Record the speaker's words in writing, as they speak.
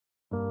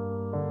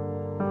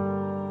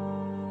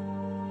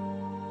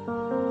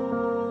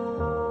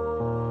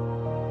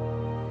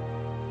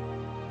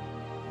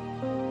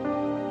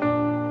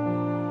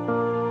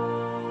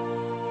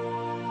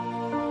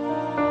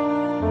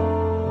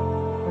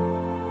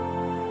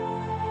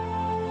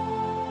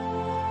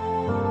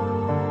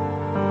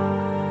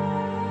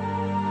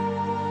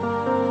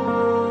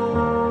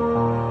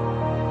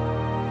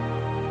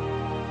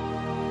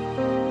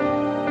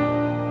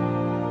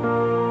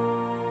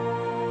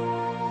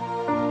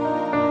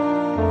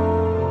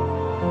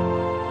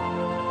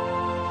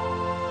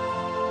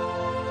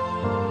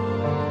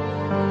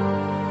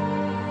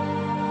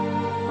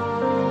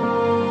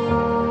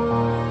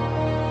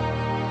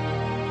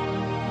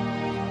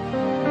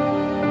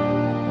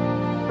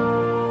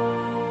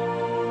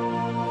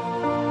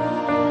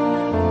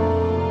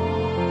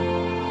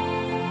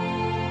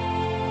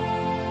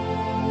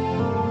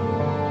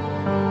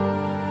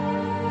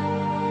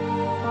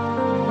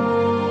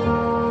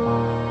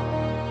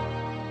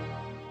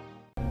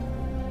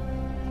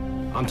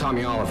I'm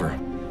Tommy Oliver.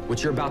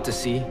 What you're about to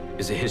see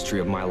is a history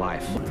of my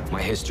life.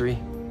 My history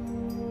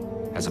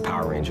as a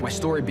Power Ranger. My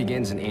story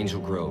begins in Angel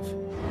Grove,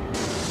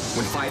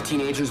 when 5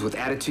 teenagers with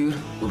attitude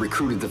were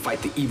recruited to fight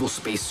the evil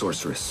space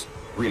sorceress,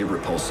 Rita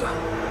Repulsa.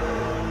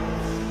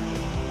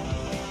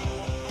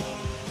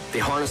 They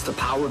harnessed the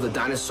power of the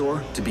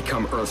dinosaur to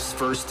become Earth's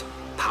first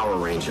Power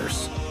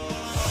Rangers,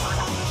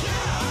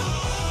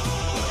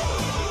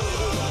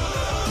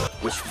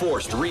 which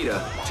forced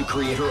Rita to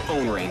create her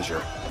own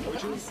Ranger.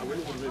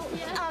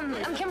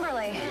 I'm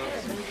Kimberly.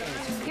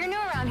 You're new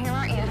around here,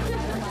 aren't you?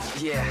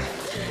 Yeah,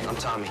 I'm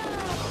Tommy.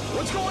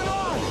 What's going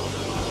on?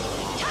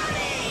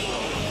 Tommy!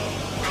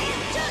 I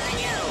have chosen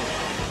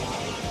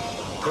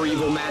you! Her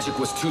evil magic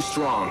was too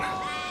strong.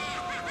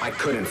 I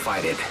couldn't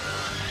fight it.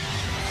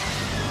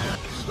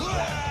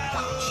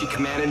 She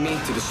commanded me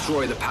to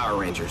destroy the Power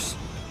Rangers,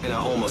 and I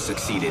almost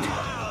succeeded.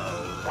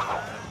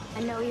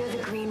 I know you're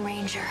the Green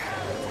Ranger.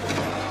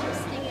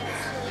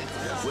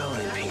 Well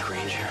then, Pink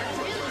Ranger,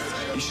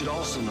 you should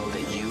also know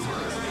that you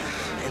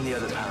and the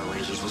other Power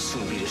Rangers will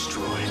soon be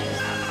destroyed.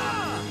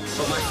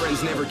 But my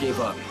friends never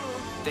gave up.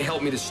 They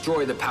helped me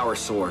destroy the Power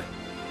Sword,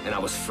 and I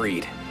was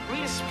freed.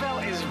 Rita's spell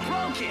is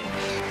broken!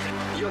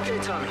 You okay,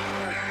 Tommy?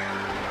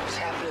 What's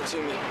happening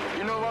to me?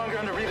 You're no longer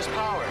under Rita's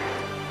power.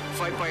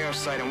 Fight by our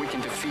side and we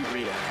can defeat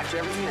Rita. After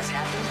everything that's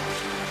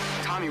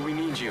happened, Tommy, we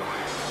need you.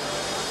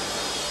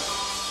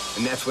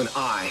 And that's when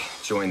I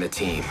joined the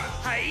team.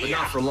 But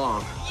not for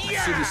long. I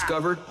soon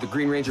discovered the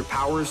Green Ranger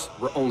powers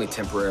were only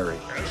temporary.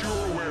 As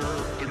you're aware,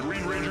 the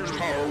Green Ranger's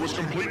power was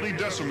completely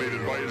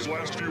decimated by his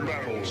last few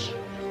battles.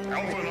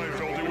 Alpha and I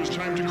felt it was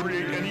time to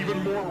create an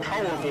even more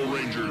powerful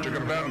Ranger to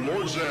combat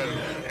Lord Zed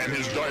and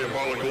his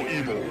diabolical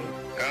evil.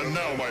 And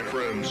now, my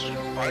friends,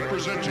 I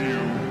present to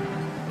you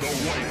the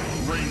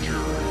White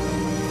Ranger.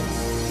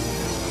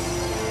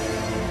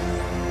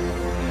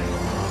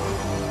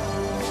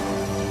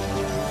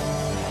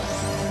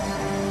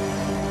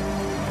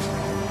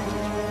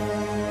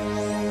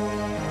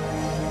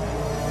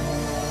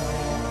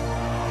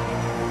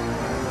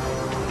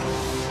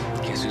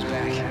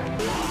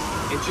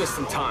 Just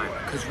in time,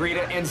 because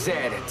Rita and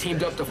Zed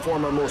teamed up to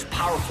form our most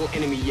powerful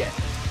enemy yet,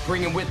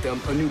 bringing with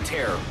them a new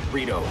terror,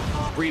 Rito.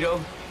 Rito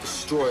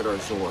destroyed our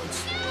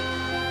Zords.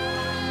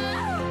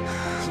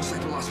 Looks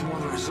like we lost more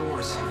than our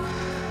Zords.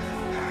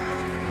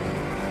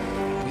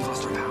 We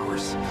lost our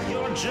powers.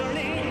 Your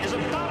journey is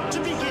about to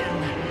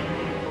begin.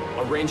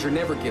 A Ranger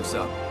never gives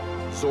up.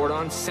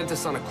 Zordon sent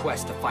us on a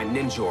quest to find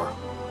Ninjor,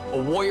 a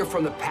warrior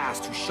from the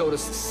past who showed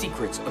us the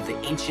secrets of the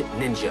ancient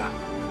ninja.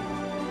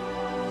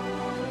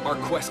 Our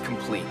quest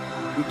complete.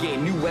 We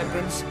gained new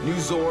weapons, new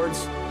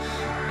Zords,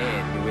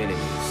 and new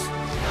enemies.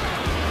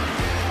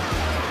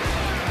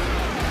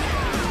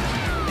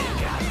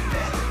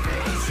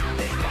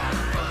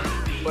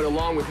 But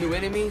along with new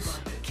enemies,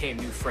 came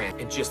new friends,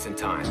 and just in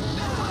time.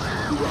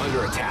 We were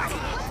under attack.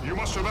 You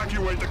must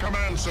evacuate the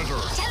command center.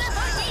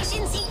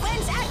 Teleportation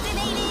sequence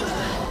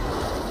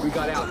activated! We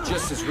got out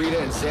just as Rita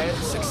and Zed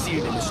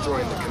succeeded in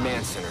destroying the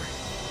command center.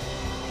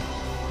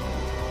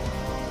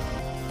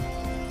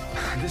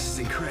 This is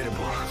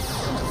incredible.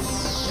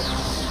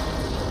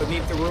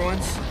 Beneath the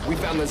ruins, we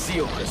found the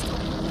Zeo Crystal,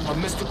 a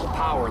mystical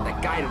power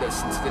that guided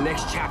us into the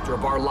next chapter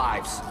of our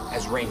lives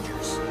as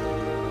Rangers.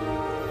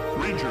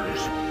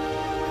 Rangers,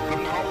 the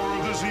power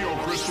of the Zeo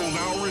Crystal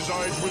now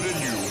resides within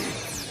you.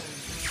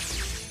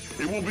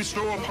 It will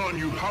bestow upon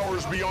you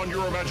powers beyond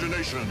your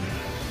imagination.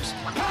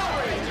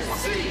 Power Rangers,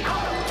 Zeo!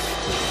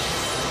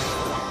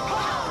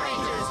 Power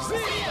Rangers,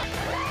 Zeo!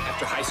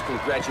 After high school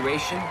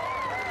graduation,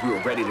 we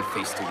were ready to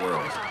face the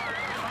world.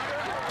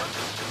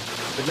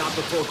 But not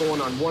before going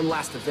on one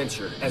last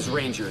adventure as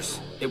Rangers.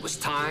 It was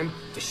time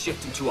to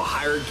shift into a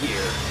higher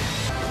gear.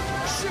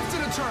 Shift to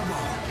the turbo!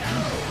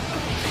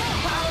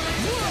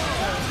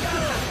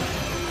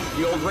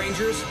 The old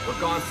Rangers were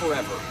gone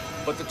forever,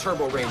 but the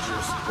Turbo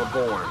Rangers were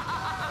born.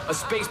 A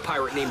space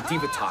pirate named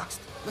Divatox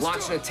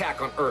launched an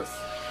attack on Earth.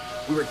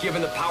 We were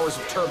given the powers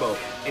of Turbo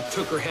and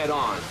took her head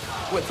on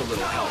with a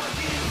little help.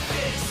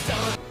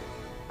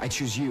 I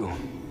choose you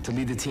to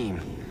lead the team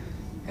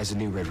as a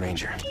new Red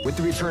Ranger. With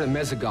the return of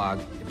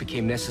Mesogog, it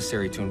became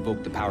necessary to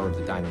invoke the power of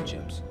the Dino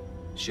Gems.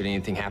 Should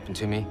anything happen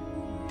to me,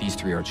 these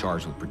 3 are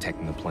charged with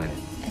protecting the planet.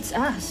 It's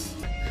us.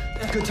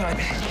 Good time.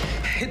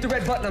 Hit the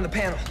red button on the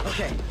panel.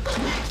 Okay.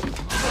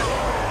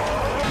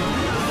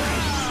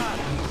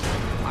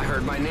 I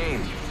heard my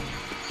name.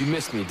 You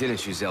missed me,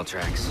 didn't you,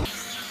 Zeltrax?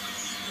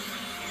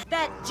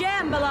 That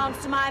gem belongs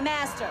to my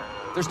master.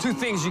 There's 2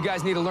 things you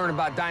guys need to learn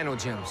about Dino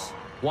Gems.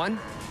 1,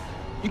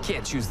 you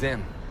can't choose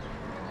them.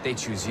 They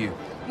choose you.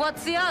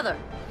 What's the other?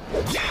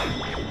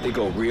 They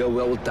go real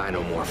well with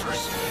Dino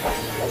Morphers.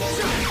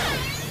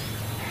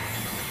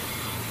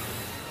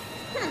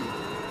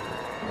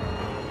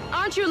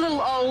 Aren't you a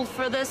little old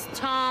for this,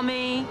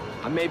 Tommy?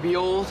 I may be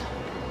old,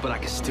 but I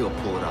can still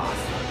pull it off.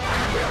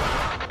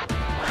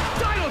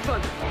 Dino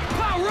Thunder!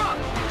 Power up!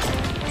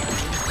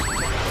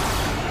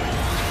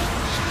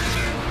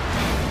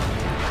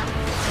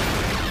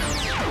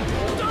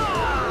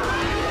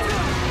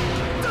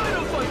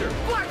 Dino Thunder!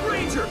 Black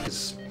Ranger!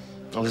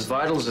 Well, his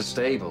vitals are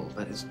stable,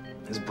 but his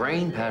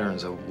brain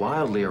patterns are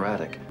wildly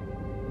erratic.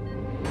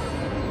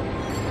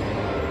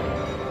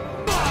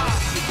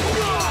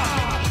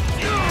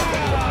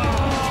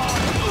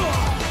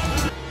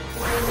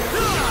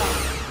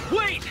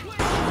 Wait!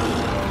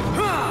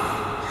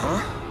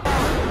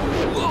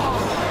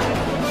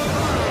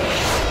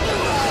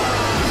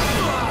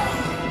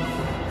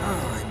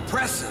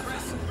 Impressive.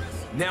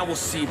 Now we'll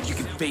see if you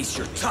can face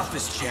your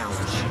toughest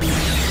challenge.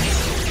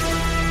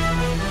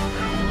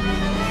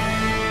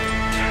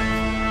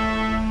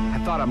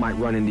 I thought I might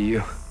run into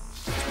you.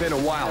 It's been a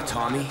while,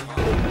 Tommy.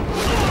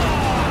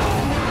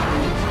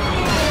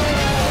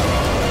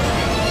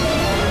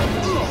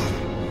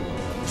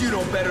 You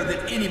know better than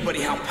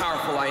anybody how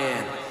powerful I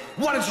am.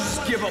 Why don't you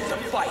just give up the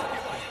fight?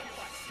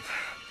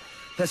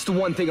 That's the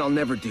one thing I'll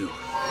never do.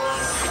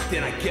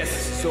 Then I guess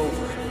this is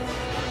over.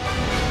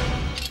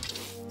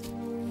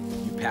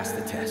 You passed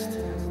the test.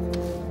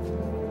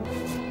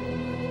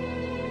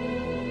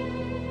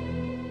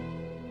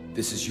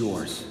 This is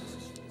yours.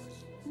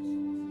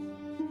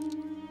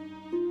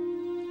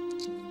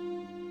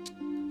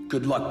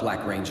 Good luck,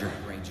 Black Ranger.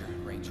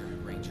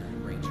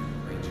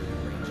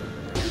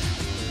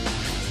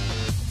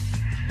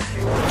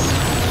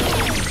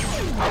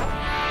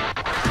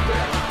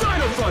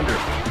 Dino Thunder!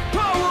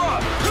 Power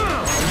up!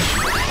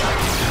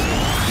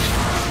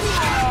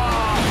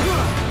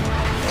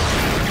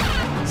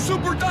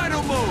 Super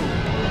Dino Mode!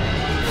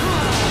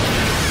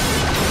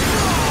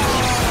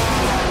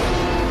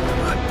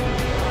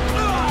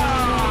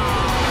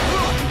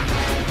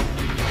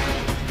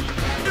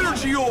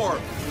 Energy Orb!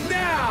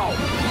 Now!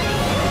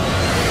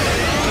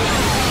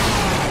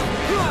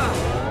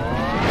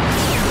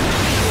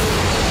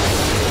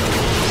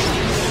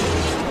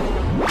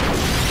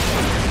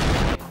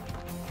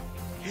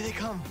 Here they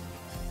come.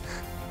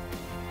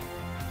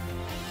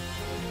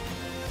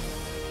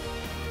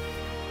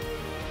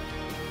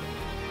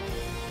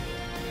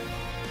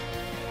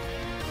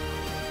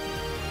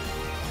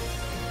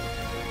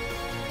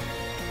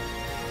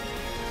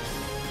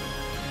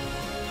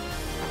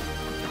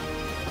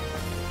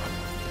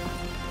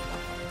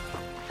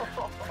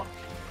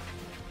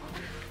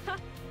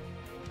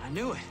 I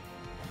knew it.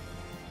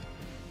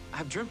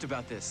 I've dreamt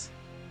about this.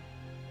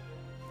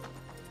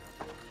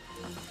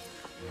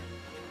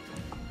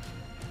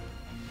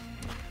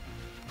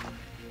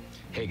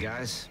 Hey,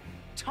 guys.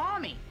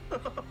 Tommy!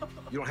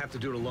 You don't have to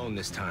do it alone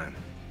this time.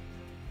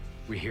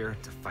 We're here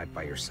to fight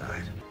by your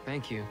side.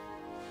 Thank you.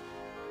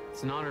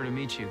 It's an honor to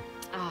meet you.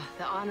 Ah,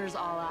 the honor's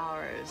all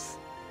ours.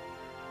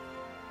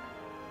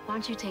 Why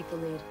don't you take the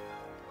lead?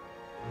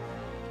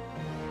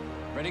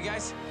 Ready,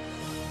 guys?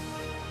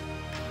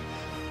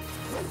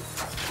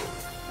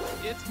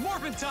 It's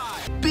Morphin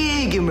time!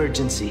 Big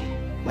emergency,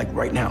 like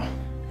right now.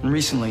 And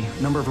recently,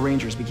 a number of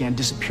Rangers began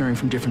disappearing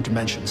from different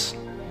dimensions.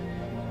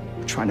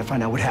 We're trying to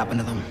find out what happened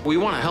to them. We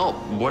want to help,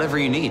 whatever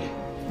you need.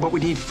 What we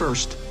need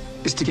first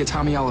is to get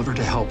Tommy Oliver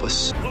to help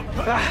us.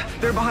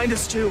 They're behind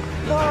us too.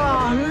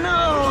 Oh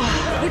no!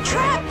 We're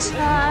trapped!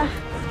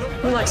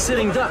 We're like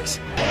sitting ducks.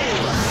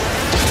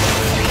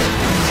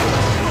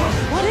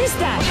 What is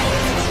that?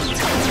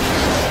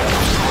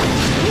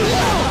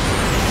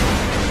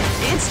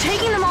 It's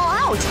taking them all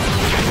out!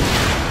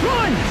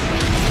 Run!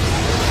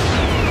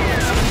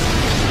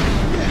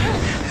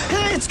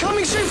 It's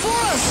coming straight for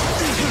us!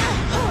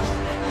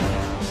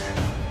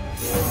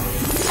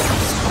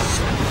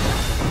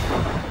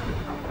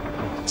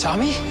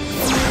 Tommy?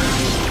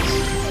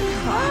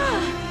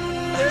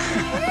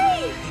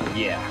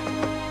 Yeah.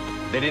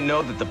 They didn't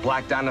know that the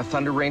Black Dino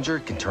Thunder Ranger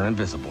can turn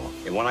invisible.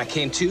 And when I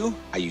came to,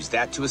 I used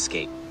that to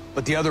escape.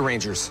 But the other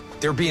Rangers,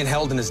 they're being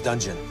held in his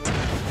dungeon.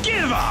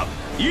 Give up!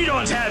 You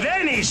don't have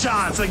any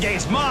chance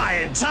against my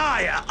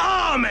entire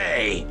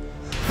army!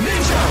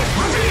 Ninja,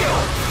 reveal!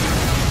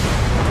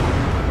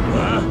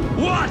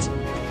 What?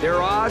 Their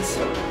odds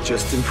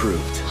just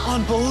improved.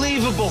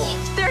 Unbelievable!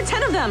 There are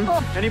 10 of them!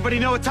 Anybody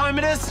know what time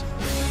it is?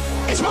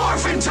 It's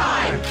Morphin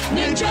time!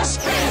 Ninja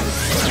spin!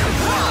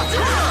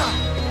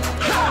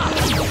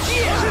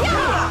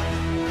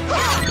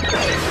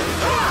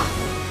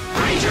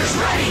 Rangers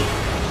ready!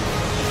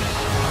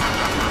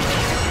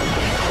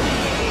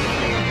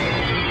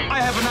 I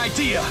have an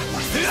idea!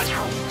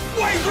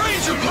 White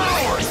Ranger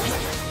power!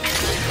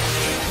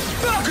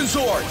 Falcon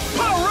Sword!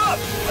 Power up!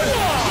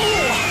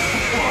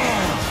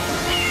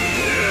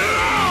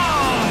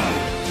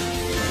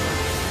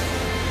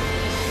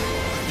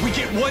 We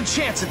get one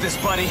chance at this,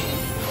 buddy.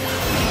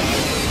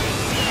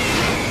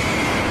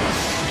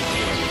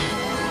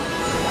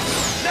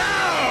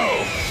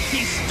 No!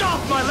 He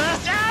stopped my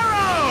last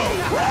arrow!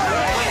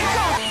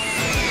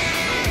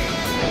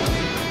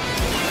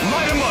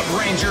 Light 'em up,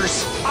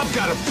 Rangers. I've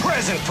got a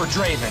present for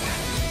Draven.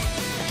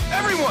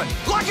 Everyone,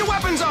 lock your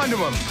weapons onto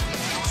him.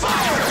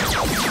 Fire!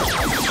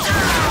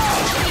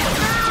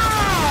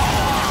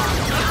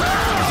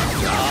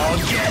 I'll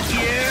get you!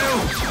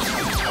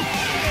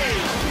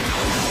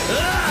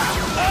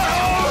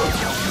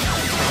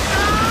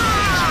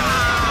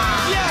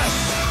 Yes!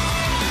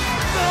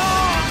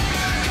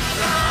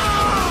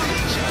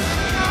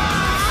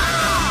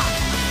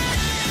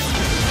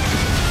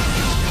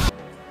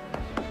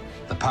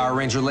 The Power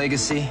Ranger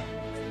legacy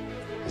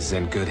is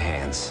in good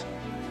hands.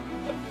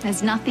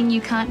 There's nothing you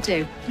can't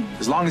do.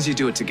 As long as you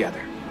do it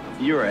together.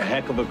 You're a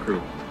heck of a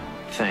crew.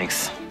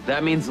 Thanks.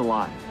 That means a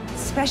lot.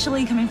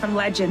 Especially coming from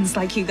legends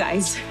like you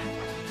guys.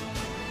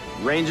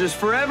 Rangers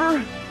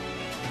forever.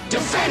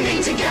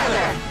 Defending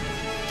together!